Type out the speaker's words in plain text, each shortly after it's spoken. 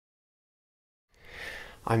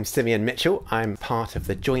I'm Simeon Mitchell. I'm part of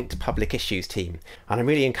the Joint Public Issues team, and I'm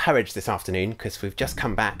really encouraged this afternoon because we've just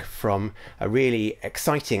come back from a really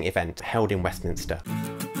exciting event held in Westminster.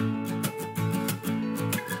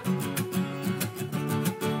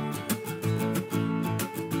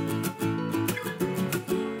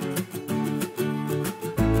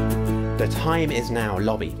 The Time Is Now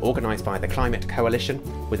lobby, organised by the Climate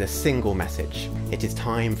Coalition, with a single message. It is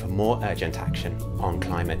time for more urgent action on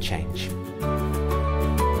climate change.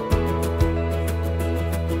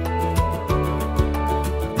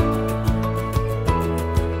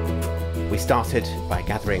 We started by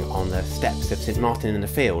gathering on the steps of St Martin in the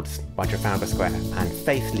Fields by Trafalgar Square, and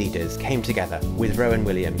faith leaders came together with Rowan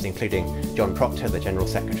Williams, including John Proctor, the General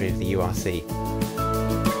Secretary of the URC.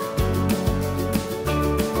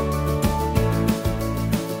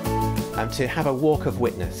 To have a walk of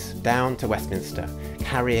witness down to Westminster,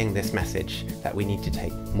 carrying this message that we need to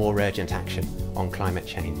take more urgent action on climate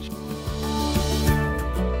change.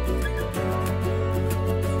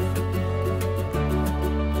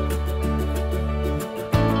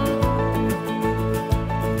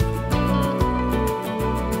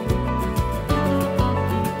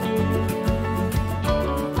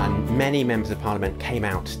 Many members of Parliament came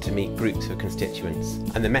out to meet groups of constituents,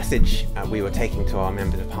 and the message we were taking to our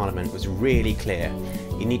members of Parliament was really clear.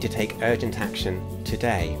 You need to take urgent action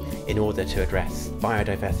today in order to address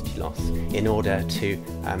biodiversity loss, in order to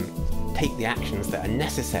take the actions that are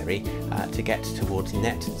necessary to get towards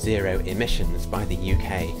net zero emissions by the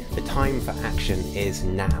UK. The time for action is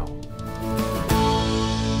now.